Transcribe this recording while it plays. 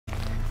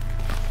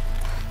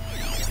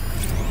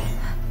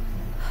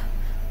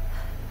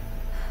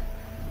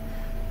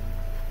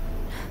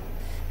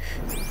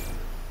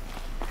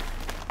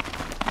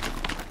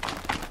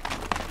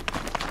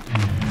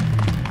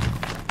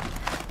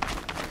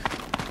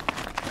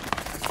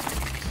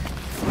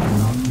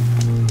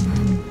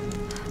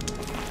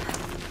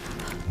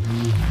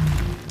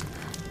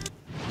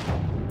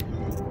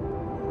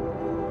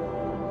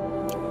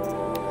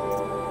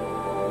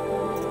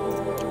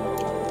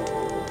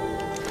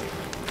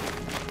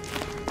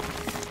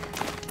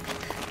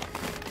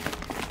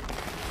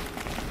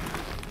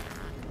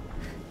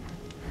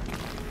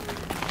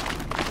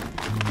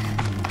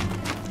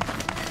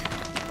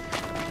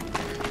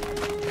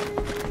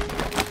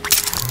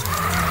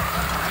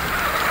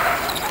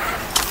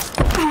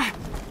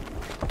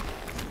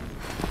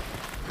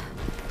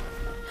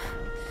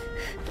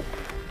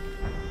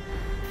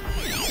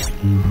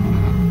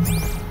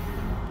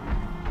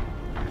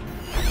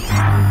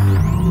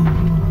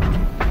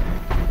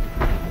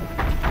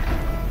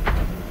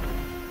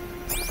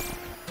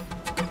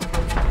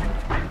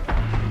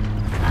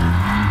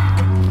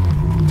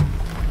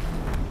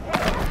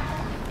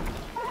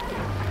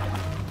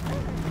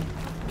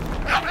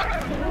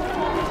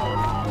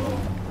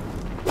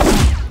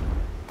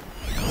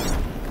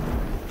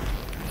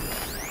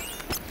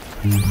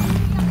I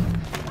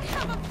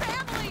have a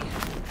family!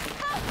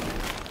 Help!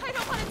 I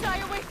don't want to die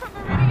away from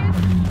Meridian!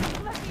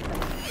 Let me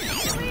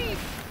leave!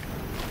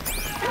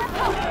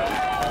 Help!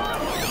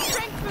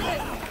 Strength for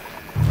this!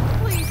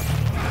 Please!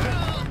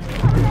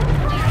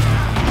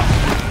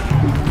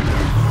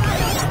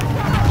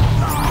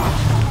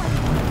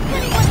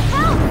 Anyone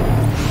help!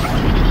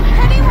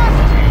 Anyone!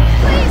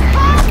 Please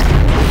help!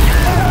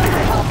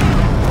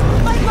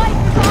 My life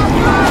is all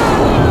gone!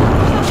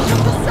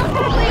 Please help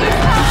me!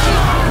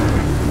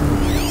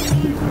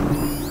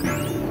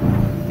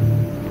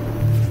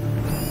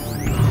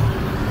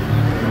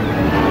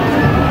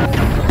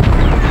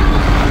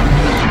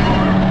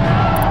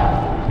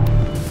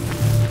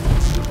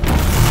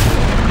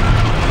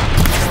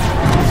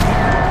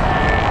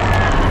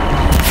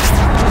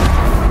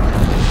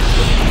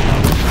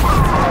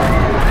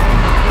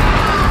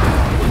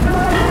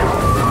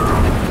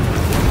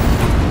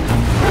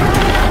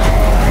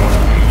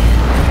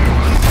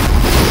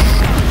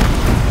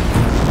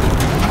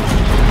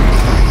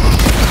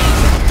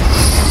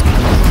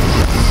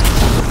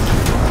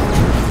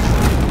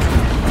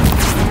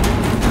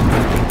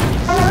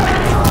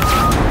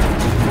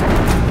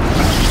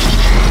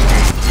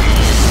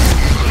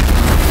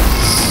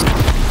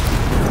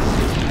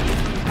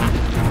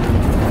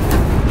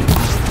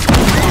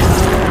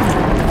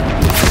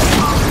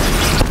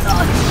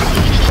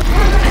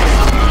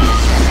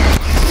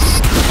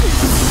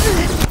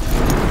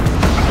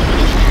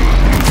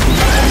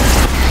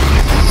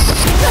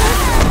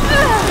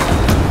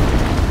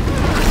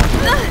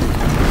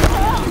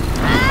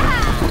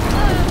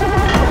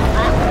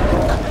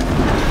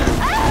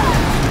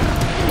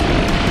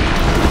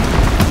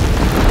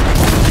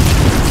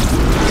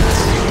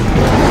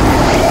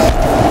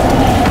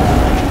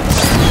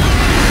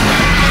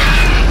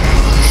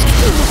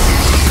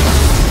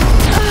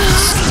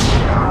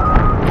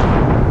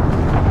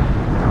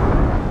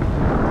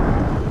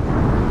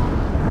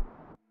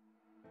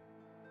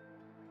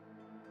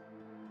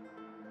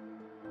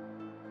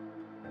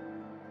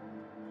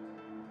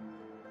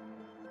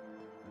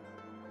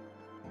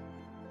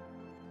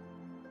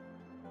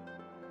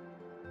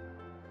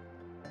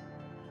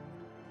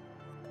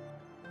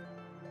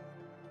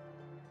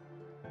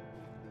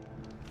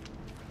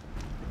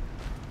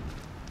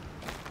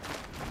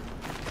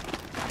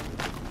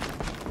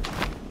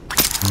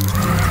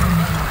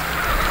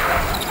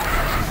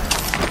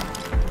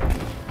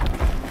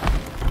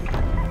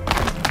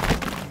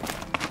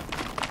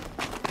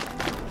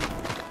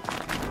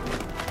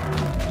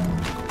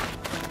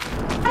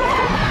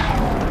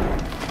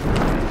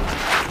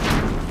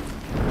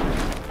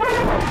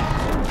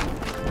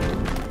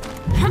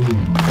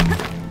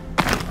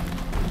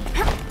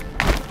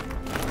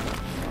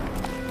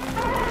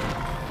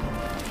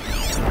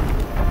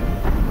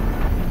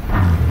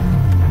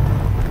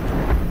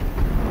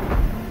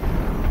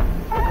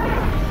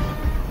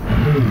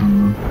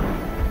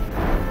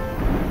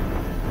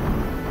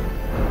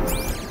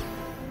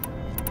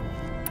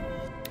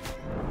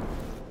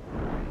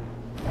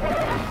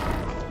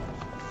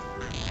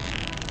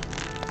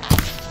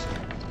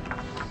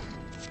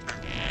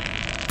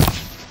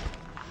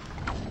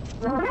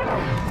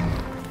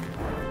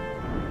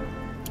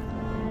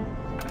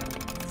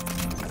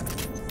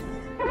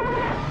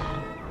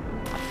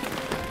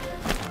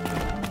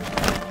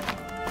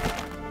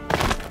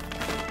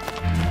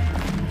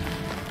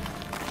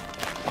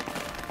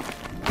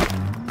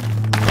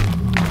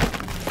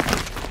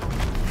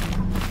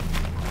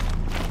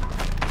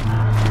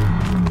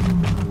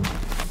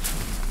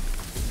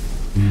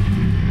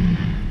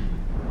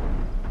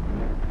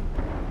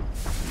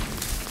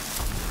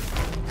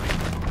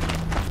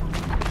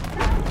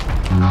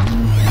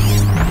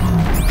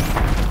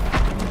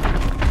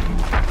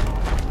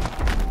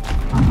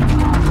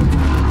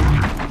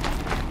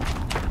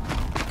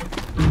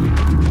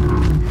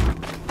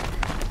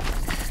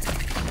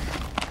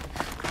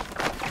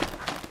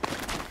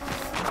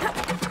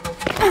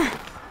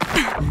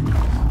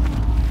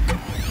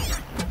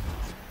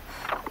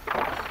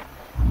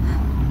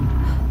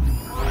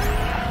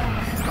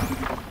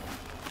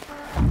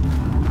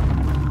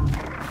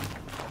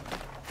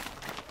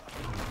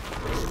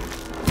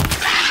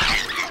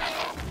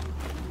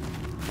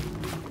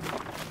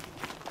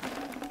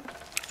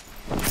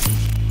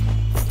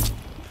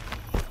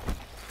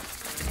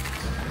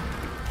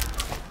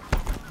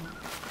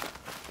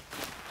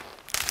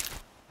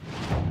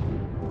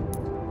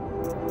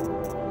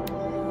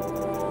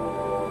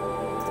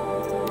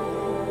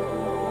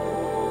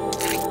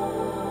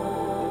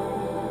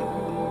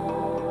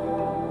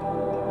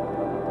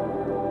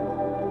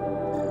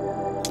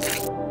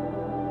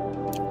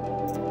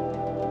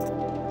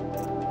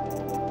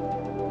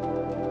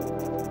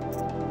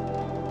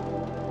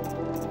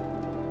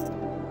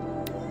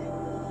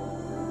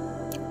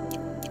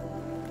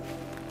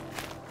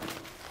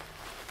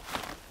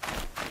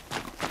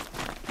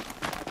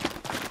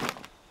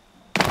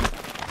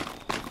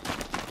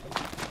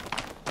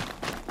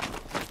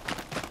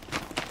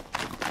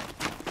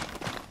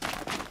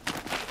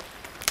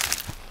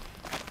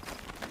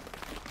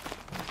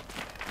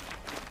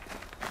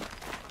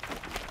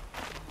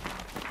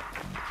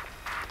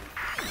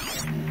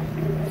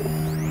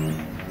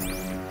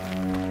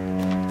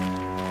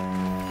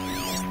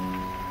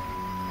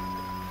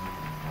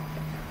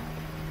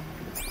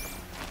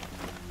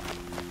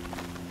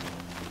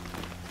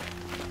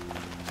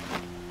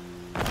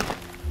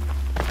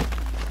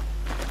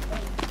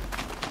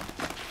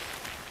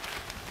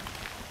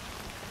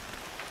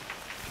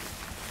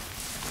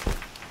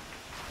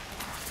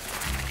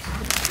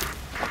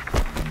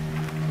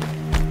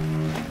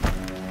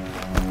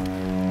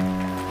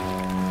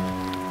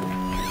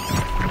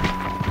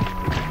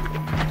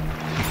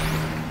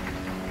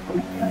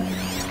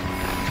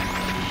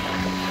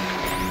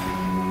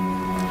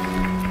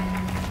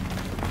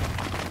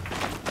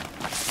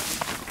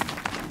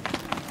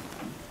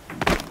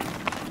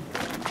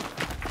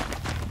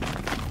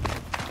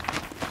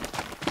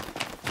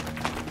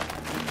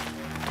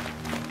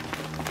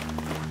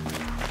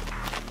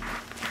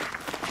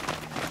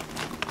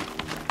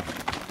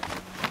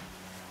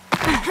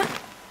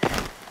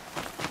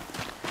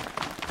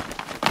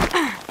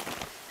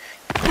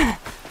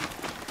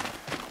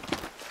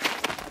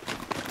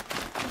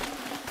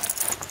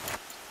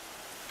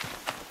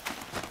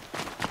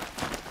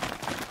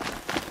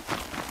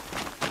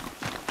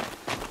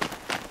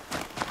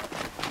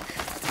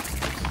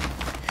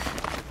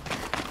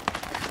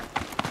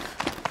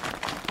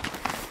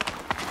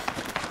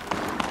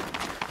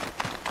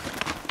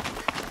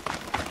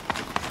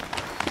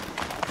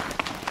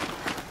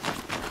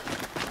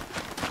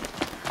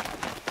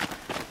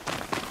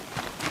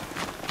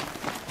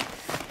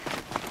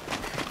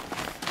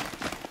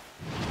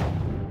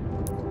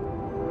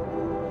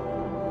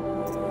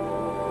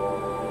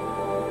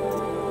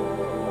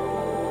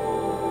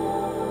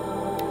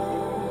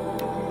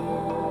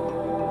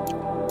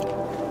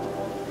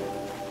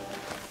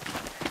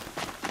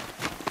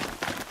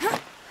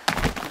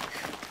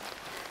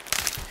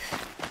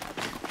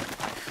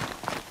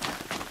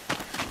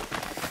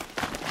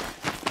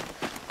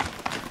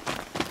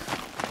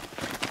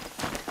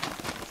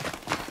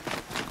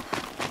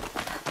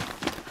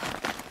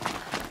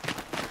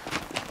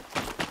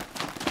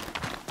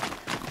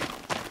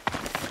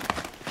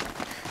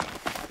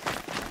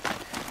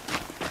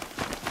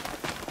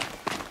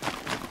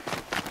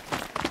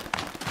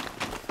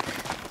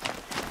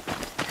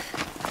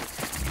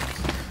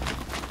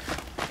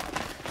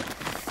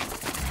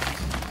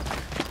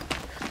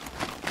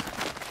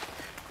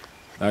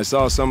 I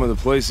saw some of the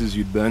places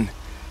you'd been.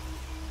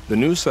 The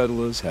new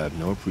settlers have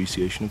no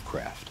appreciation of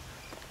craft.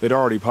 They'd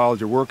already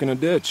piled your work in a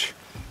ditch.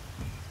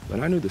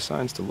 But I knew the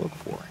signs to look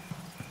for.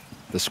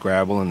 The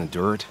scrabble in the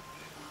dirt,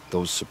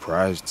 those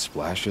surprised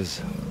splashes.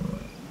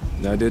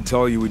 I did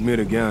tell you we'd meet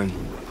again.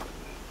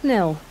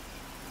 Nil.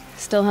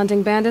 Still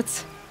hunting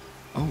bandits?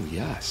 Oh,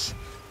 yes.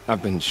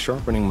 I've been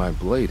sharpening my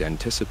blade,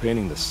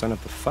 anticipating the scent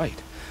of the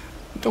fight.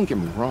 Don't get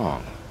me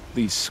wrong,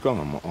 these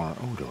scum are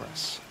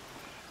odorous.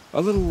 A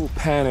little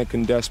panic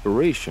and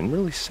desperation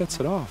really sets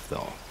it off,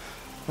 though,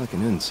 like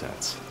an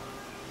incense.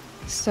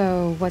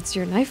 So, what's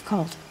your knife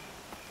called?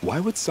 Why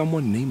would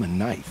someone name a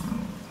knife?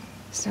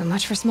 So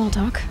much for small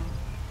talk.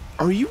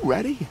 Are you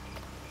ready?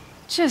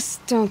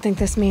 Just don't think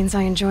this means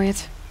I enjoy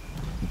it.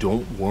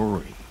 Don't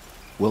worry.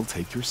 We'll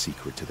take your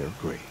secret to their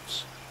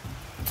graves.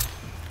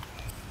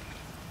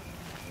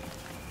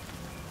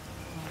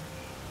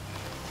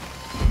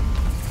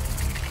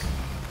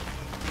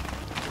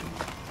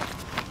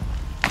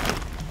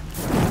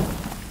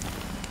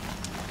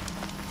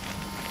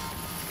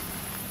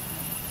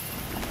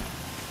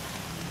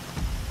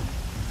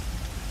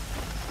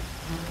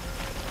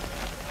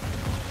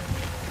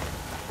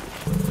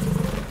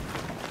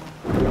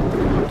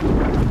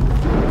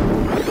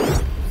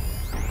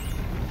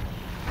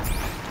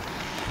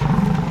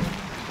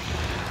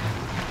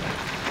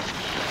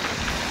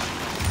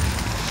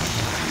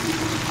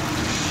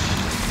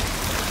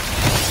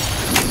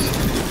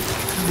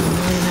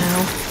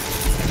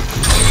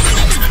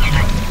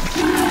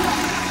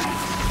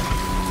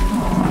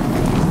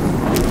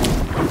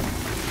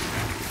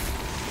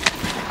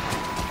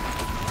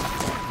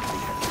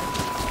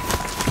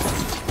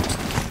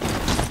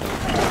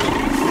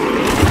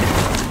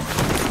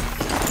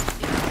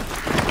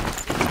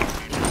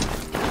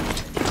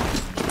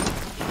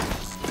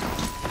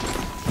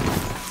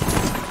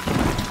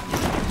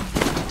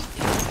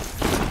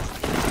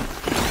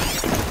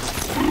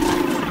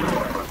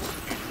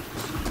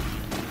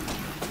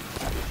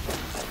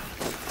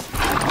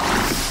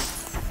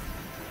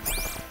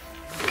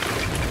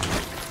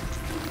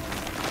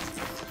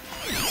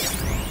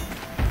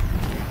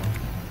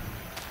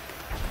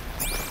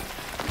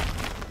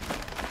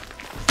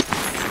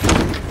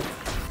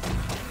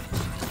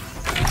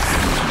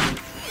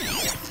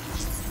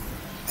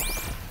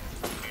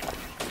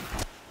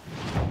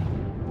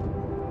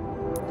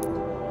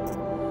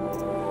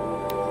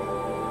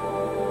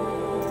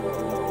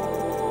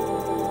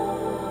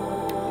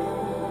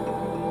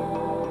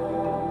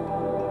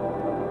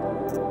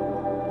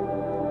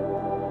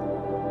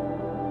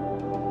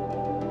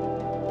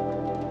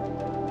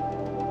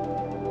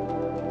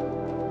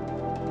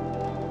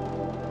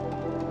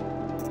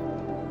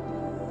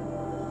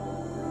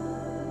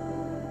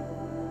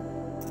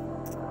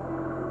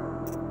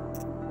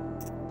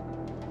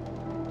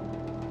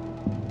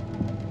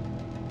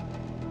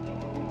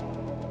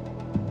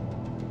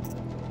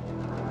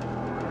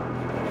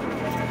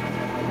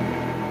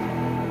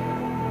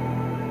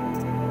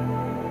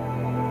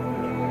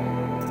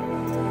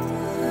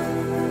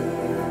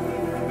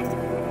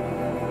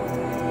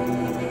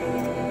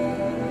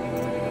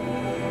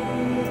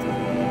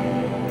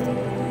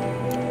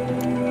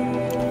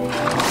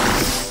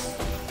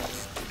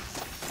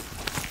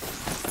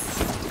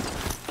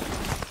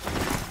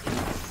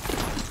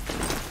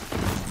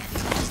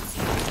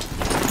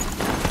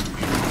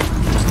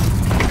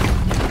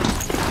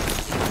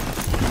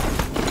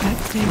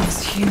 Thing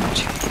is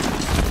huge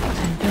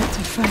and built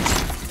to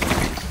fight.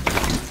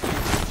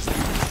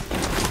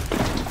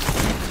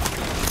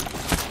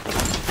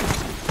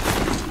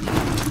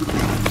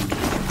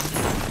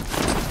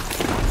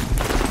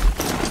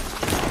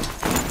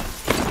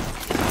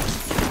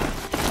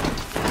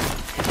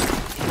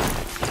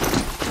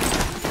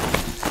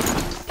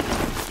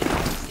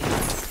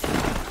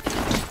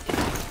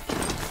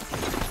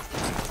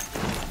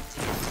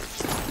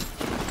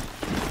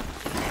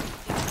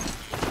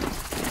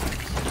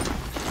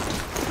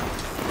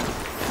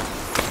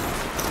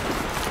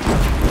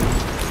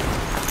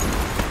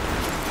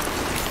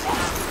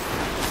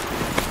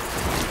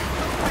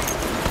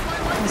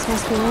 This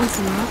must be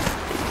lonesome enough.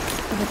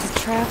 If it's a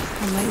trap,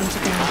 I might need to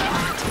go on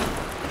it.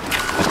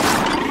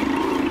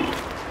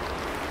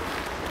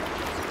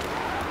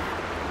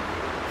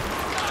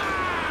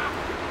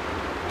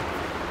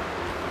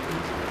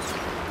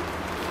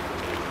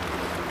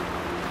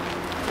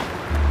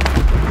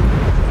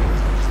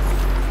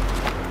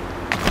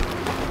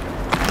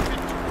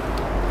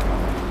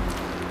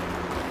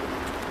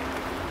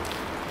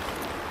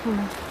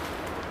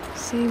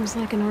 Seems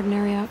like an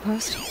ordinary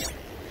outpost.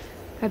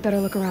 I'd better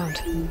look around.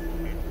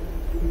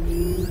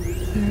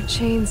 There are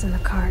chains in the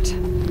cart.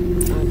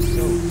 I'm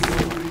so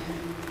bored.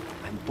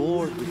 I'm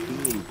bored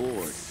with being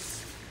bored.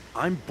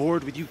 I'm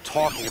bored with you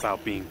talking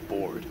about being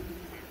bored.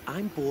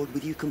 I'm bored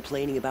with you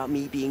complaining about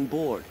me being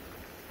bored.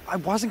 I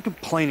wasn't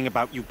complaining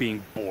about you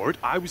being bored.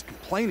 I was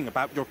complaining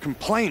about your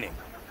complaining.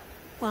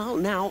 Well,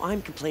 now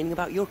I'm complaining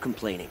about your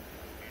complaining.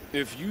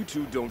 If you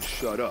two don't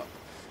shut up,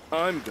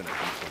 I'm gonna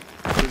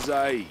complain to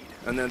Zaid,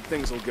 and then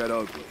things will get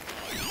ugly.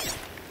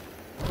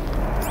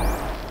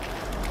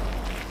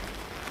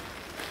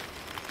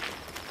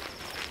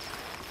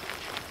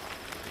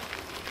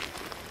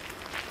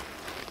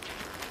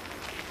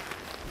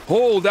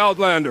 Hold,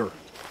 Outlander!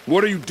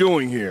 What are you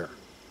doing here?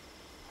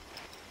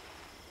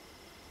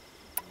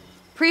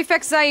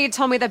 Prefect Zaid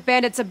told me that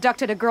bandits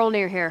abducted a girl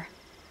near here.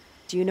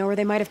 Do you know where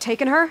they might have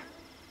taken her?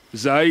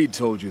 Zaid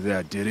told you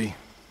that, did he?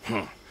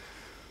 Huh.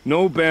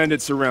 No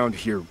bandits around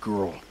here,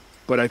 girl.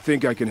 But I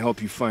think I can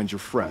help you find your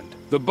friend.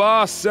 The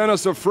boss sent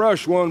us a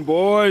fresh one,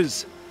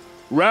 boys.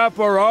 Wrap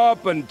her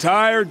up and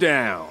tie her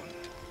down.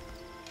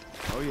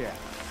 Oh yeah,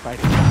 fight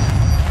it.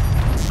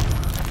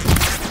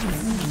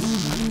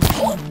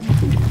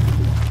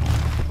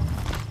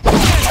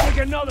 Take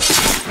another.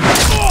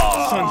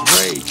 Son's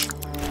rage.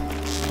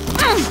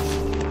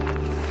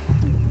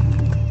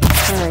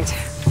 Alright,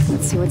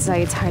 let's see what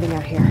Zaid's hiding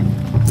out here.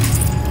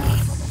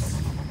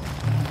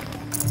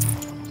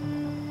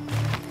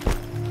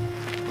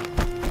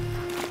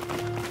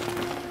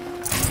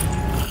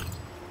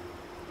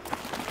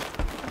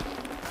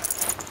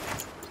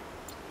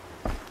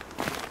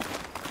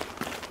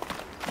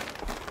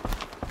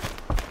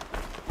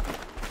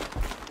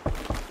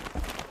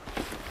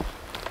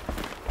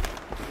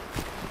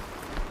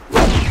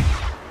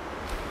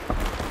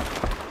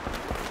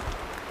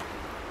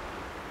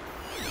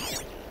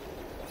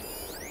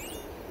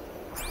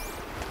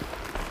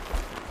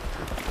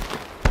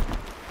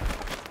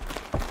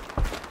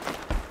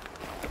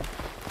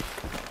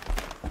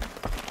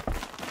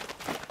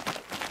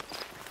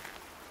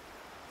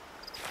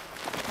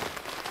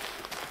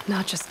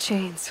 Not just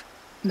chains,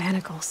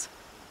 manacles.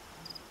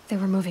 They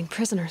were moving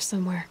prisoners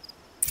somewhere.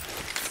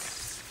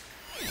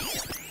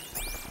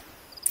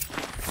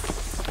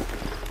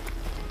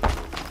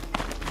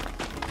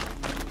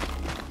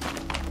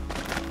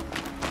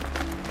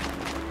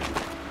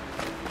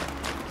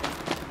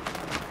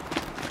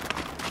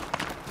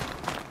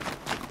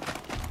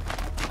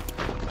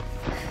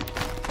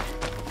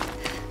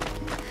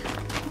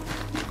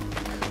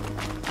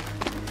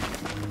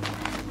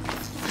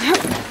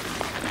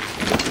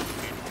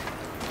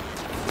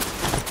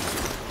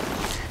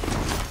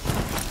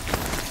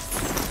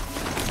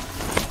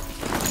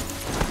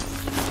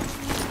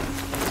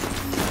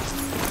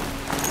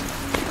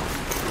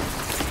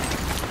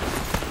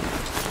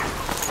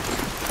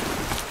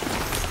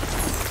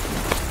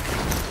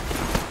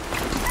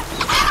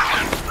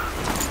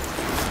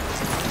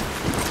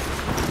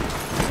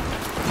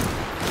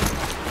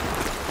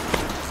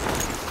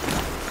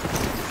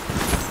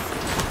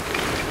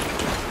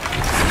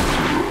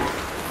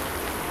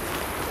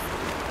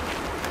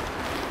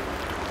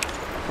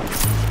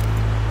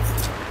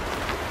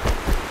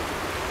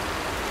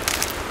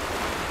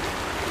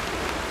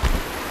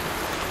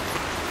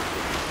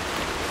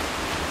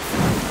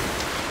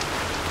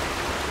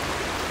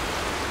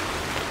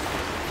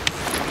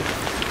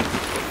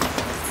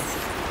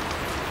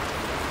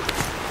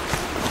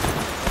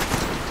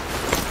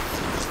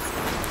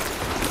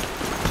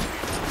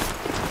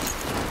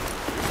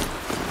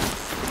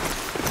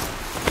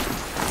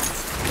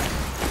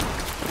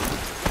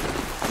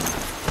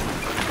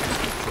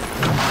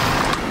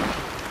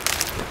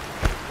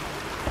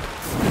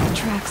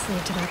 Tracks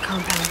lead to their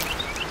compound.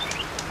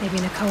 Maybe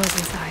Nakoa's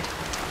inside.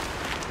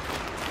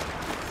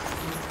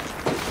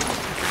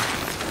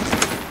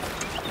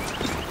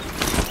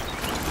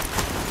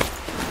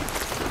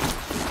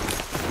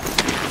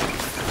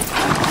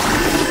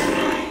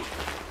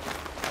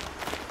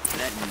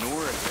 That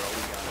Nora girl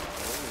we got a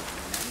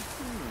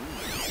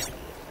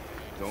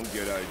Don't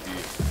get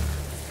ideas.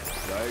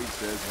 Zaid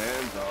says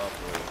hands off.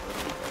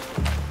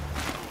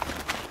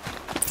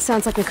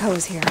 Sounds like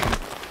Nakoa's here.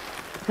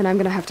 And I'm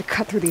gonna have to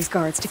cut through these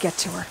guards to get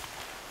to her.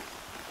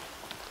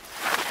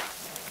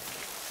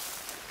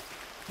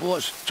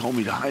 Boss told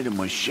me to hide in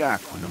my shack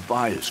when the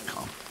buyers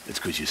come. It's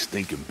 'cause your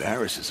stink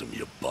embarrasses them,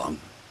 you bum.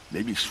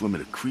 Maybe swim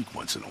in a creek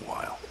once in a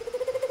while.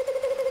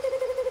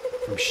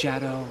 From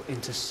shadow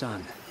into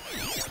sun.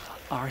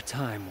 Our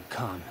time will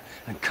come,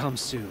 and come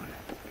soon.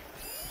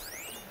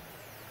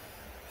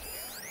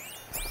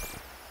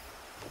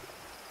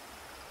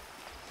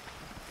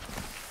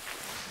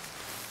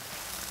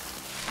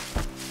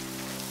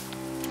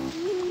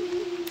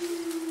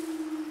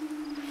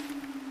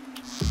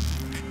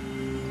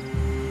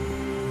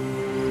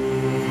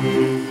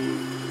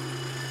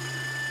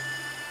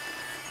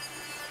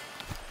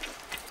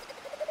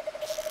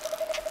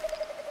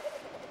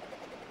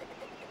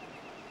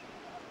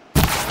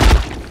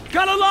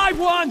 Got a live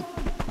one!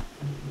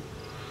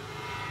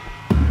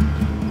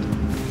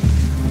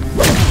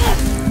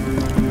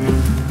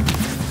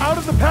 Out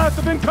of the path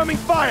of incoming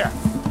fire!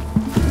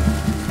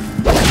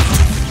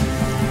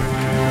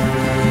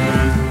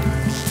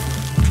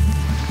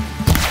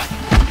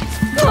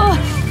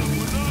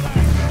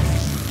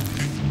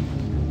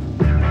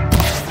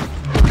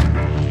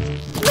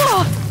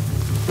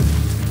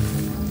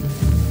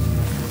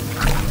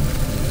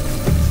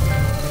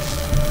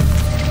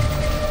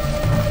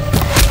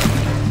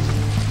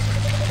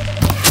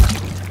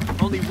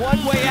 Only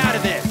one way out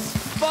of this.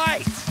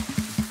 Fight!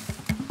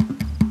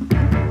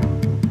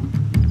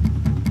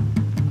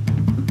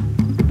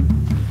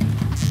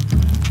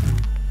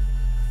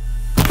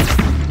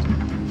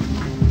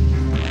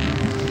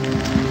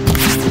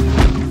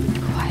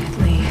 Quiet.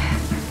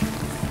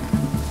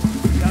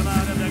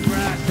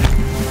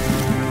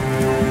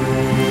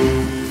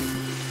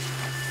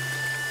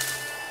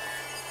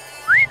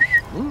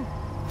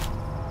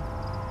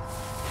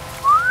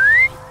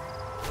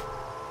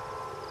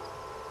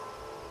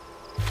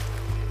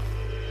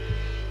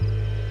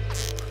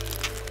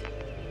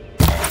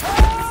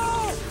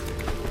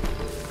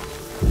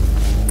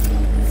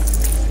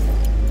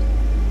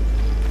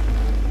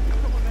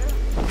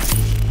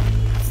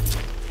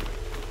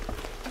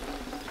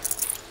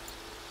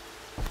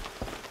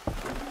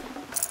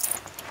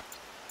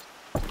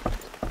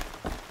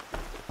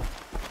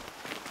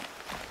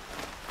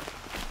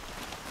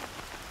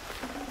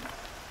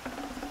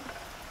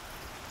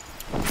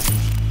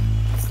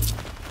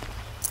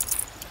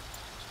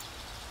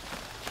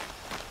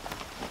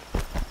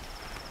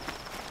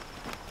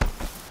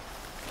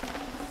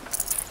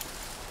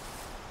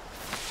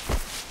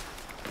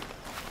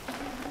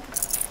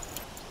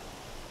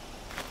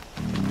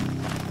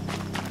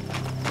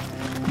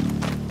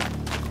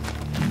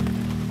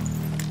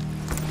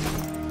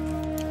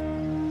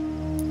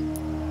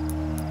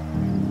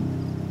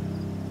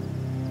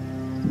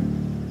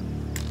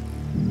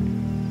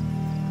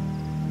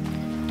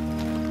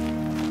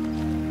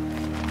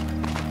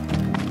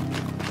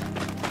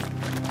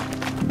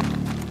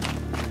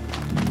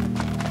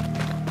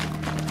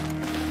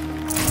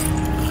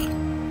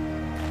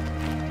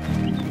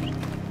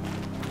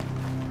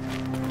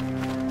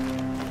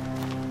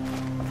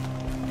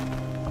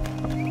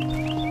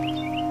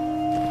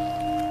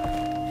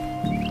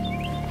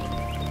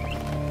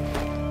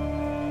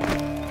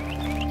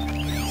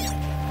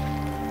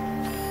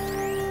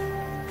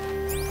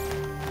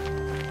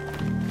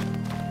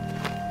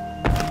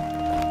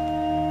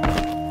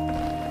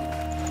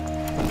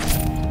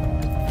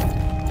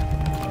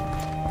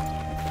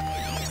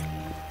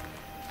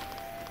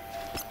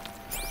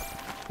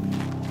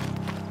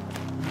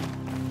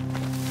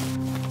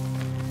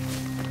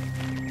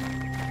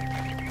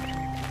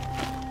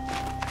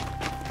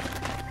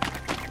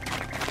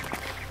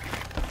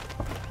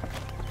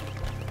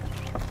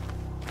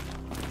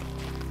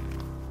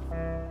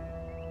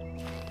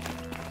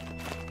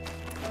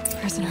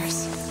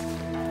 prisoners.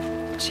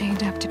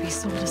 Chained up to be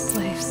sold as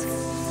slaves.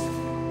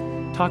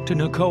 Talk to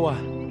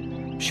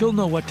Nakoa. She'll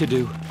know what to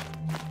do.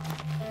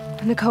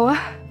 Nakoa?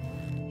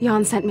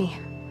 Jan sent me.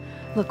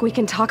 Look, we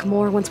can talk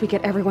more once we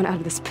get everyone out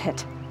of this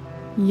pit.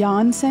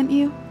 Jan sent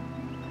you?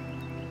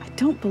 I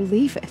don't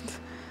believe it.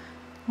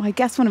 Well, I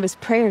guess one of his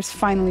prayers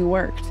finally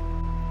worked.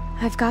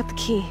 I've got the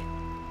key.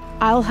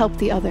 I'll help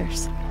the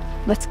others.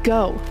 Let's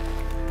go.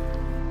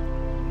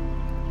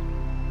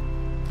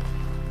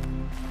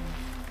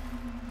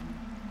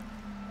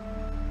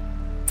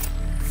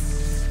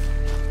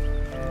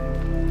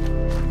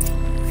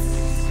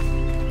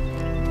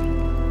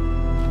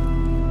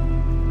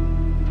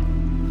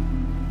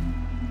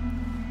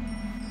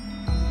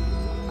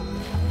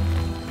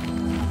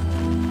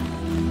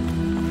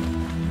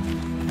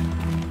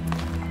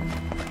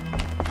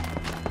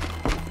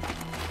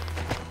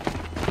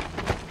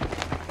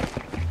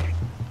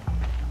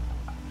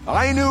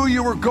 I knew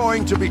you were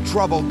going to be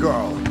trouble,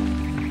 girl.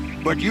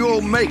 But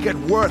you'll make it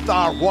worth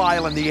our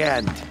while in the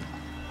end.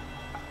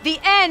 The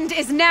end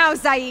is now,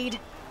 Zaid!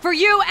 For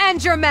you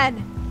and your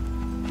men!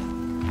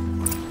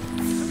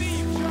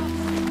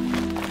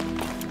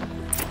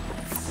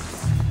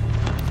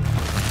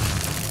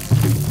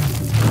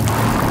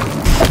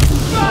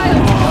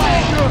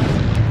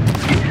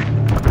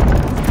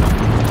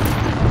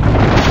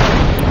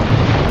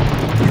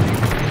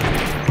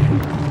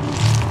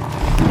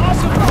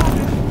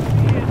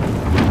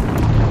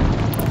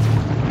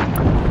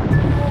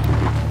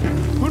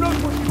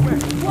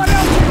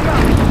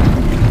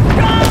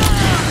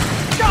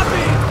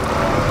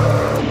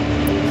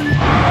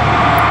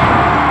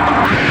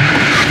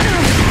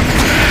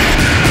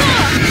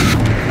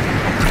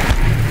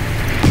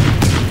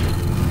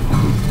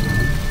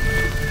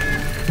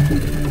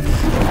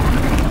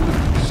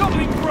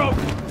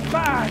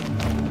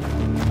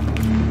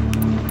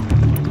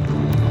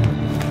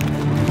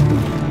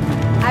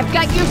 I've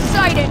got you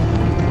sighted!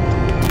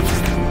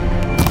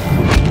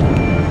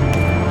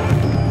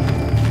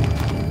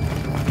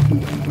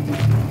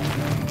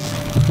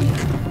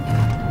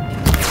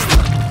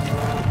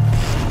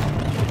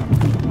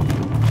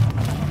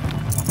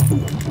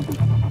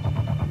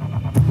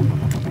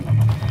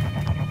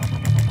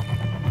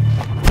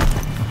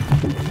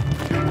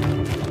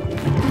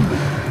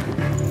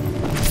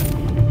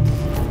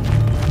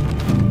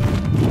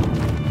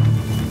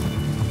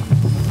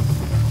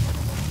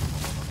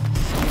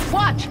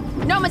 Watch!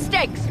 No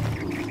mistakes!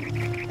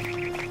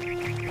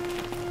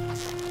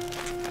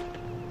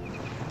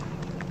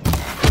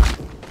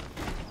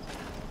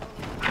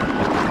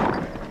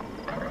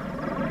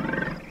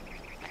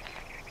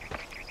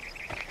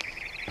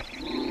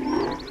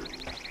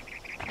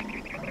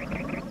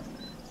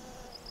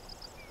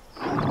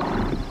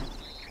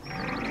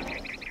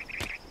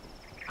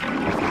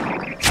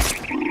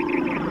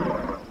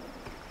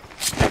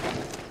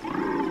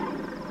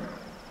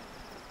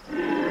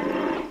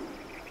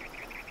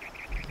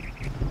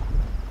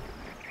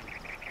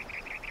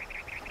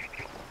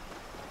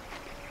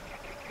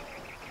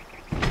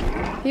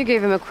 You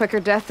gave him a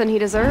quicker death than he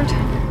deserved.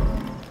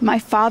 My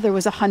father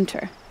was a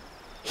hunter.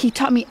 He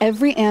taught me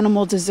every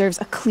animal deserves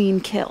a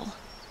clean kill.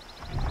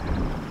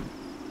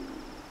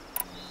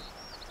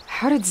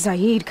 How did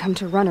Zaid come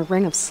to run a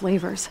ring of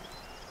slavers?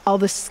 All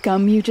the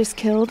scum you just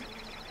killed,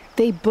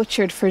 they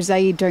butchered for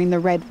Zaid during the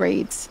Red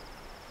Raids.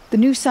 The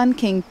new Sun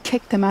King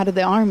kicked them out of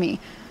the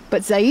army,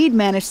 but Zaid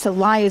managed to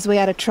lie his way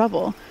out of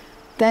trouble,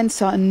 then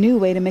saw a new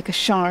way to make a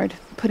shard,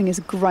 putting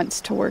his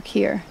grunts to work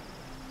here.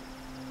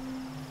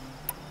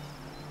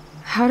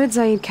 How did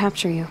Zaid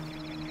capture you?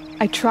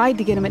 I tried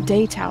to get him at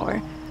Day Tower,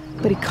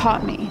 but he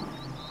caught me,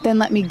 then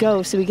let me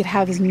go so he could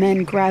have his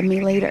men grab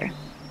me later.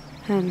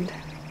 And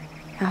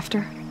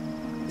after?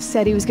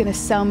 Said he was gonna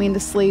sell me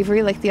into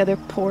slavery like the other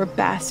poor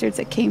bastards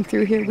that came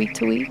through here week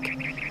to week.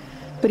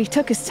 But he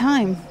took his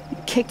time,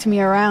 kicked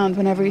me around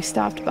whenever he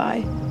stopped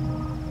by.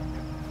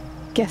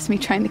 Guess me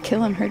trying to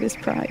kill him hurt his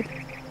pride.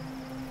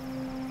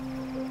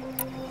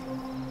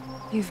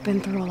 You've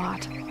been through a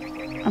lot.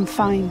 I'm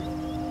fine.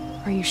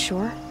 Are you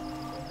sure?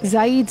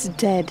 Zaid's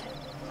dead.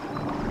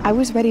 I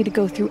was ready to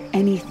go through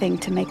anything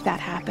to make that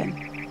happen.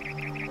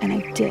 And I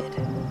did.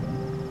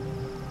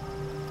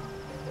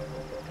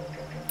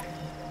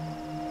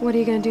 What are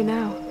you gonna do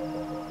now?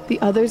 The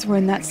others were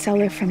in that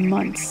cellar for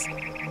months.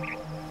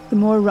 The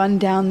more run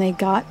down they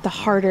got, the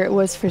harder it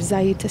was for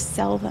Zaid to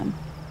sell them.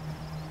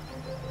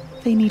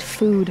 They need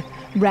food,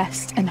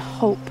 rest, and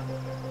hope.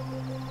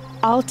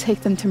 I'll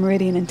take them to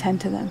Meridian and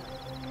tend to them.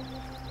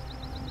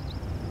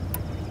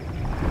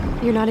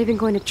 You're not even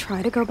going to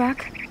try to go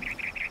back?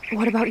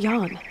 What about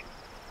Jan?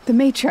 The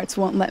matriarchs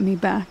won't let me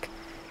back.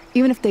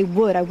 Even if they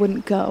would, I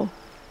wouldn't go.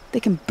 They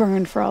can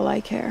burn for all I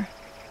care.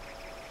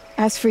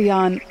 As for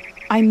Jan,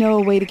 I know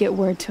a way to get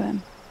word to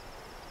him.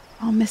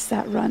 I'll miss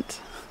that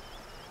runt.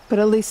 But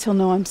at least he'll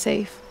know I'm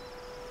safe.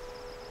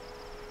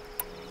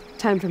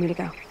 Time for me to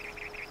go.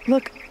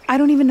 Look, I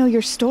don't even know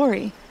your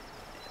story.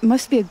 It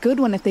must be a good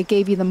one if they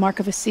gave you the mark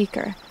of a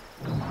seeker.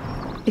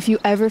 If you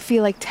ever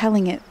feel like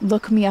telling it,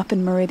 look me up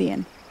in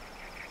Meridian.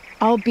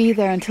 I'll be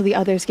there until the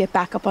others get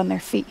back up on their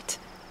feet.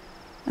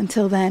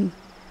 Until then,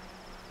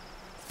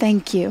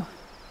 thank you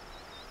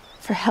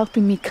for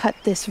helping me cut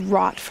this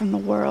rot from the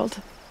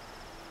world.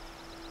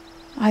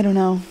 I don't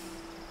know.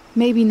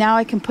 Maybe now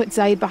I can put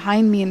Zaid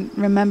behind me and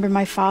remember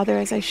my father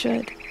as I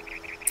should.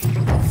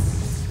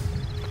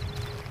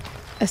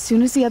 As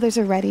soon as the others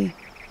are ready,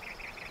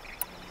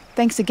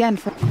 thanks again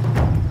for...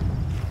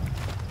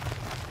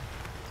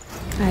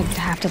 I'd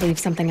have to leave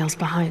something else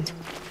behind.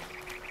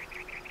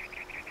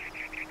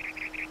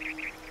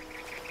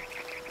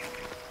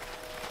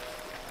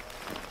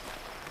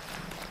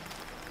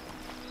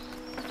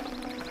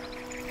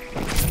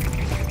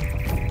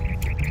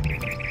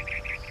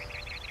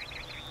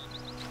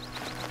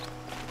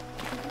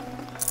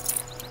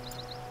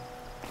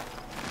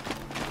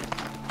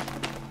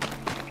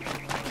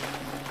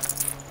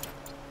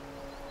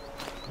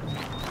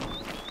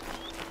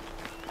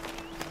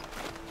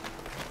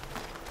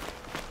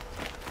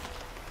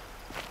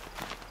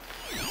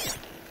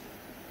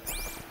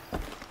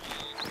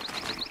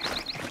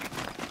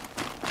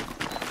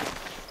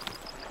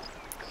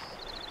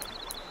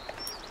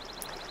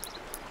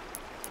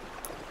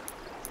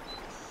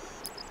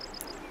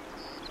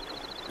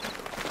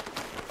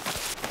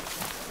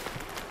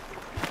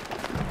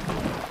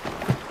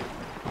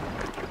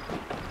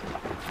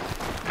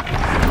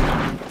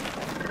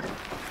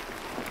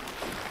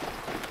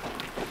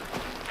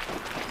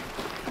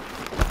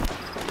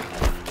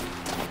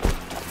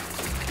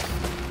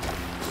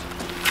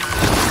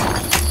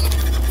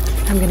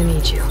 I'm gonna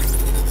need you.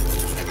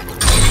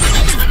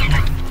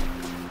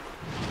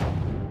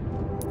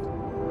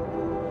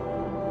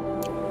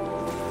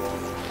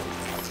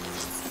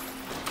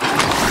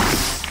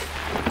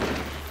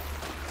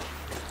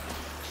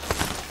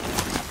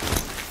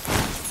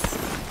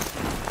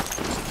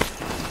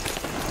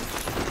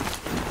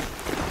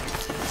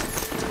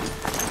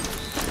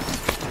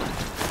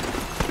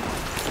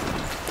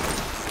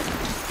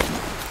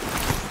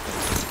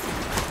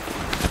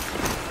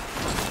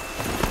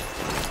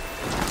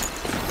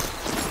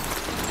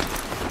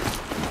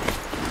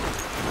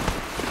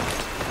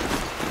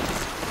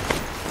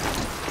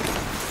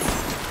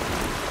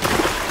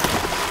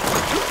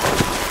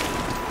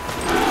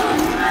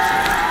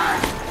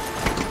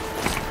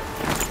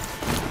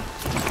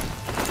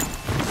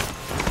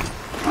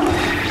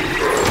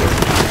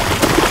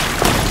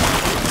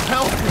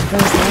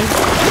 Those legs,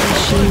 the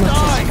machine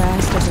looks as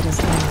fast as it is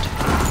loud.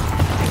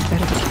 I'd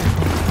better be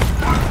careful.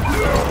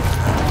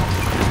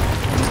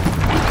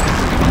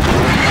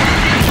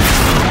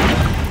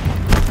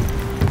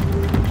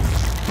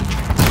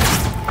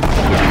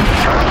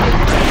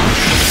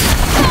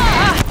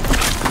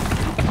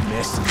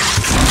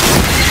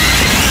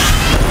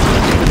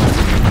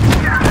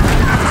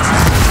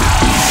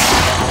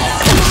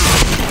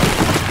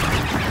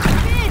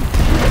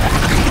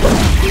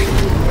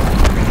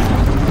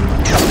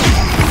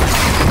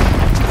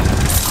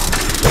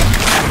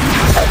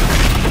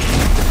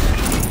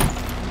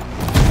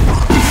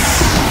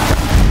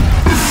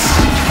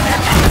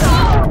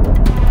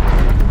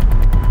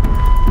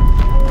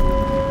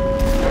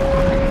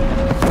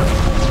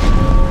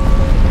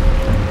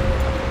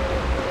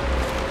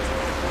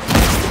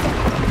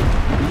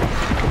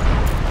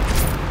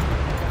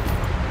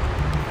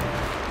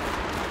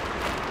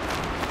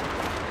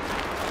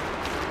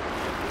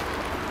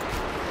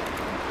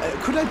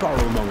 Could I borrow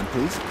a moment,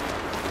 please?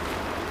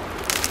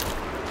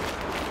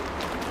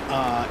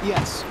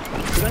 Yes.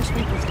 Could I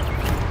speak with...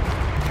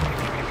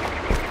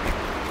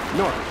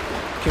 Nora,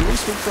 can we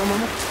speak for a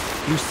moment?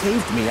 You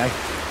saved me,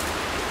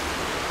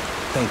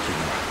 Thank you,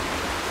 Nora.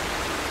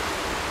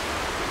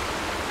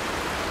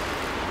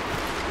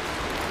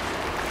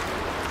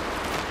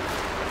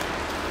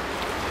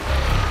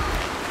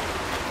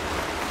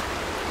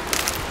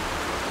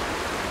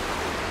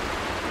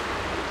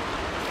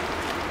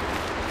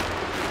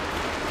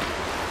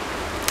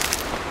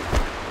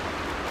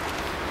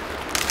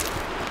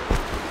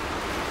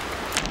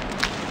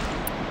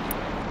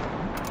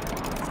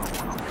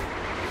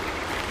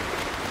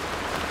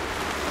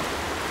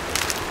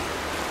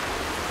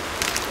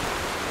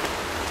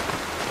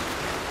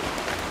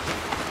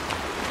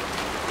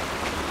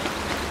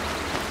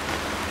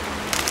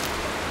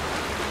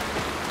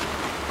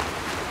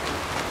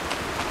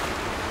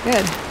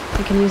 Good.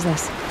 We can use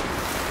this.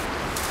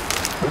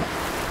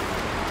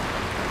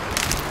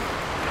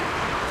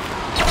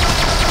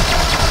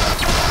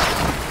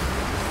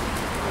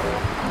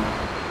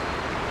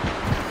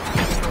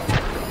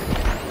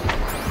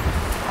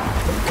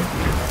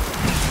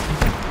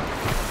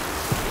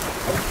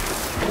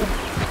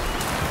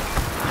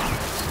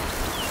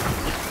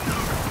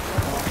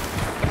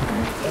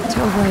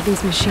 To override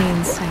these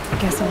machines, I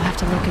guess I'll have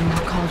to look in more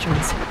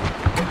cauldrons.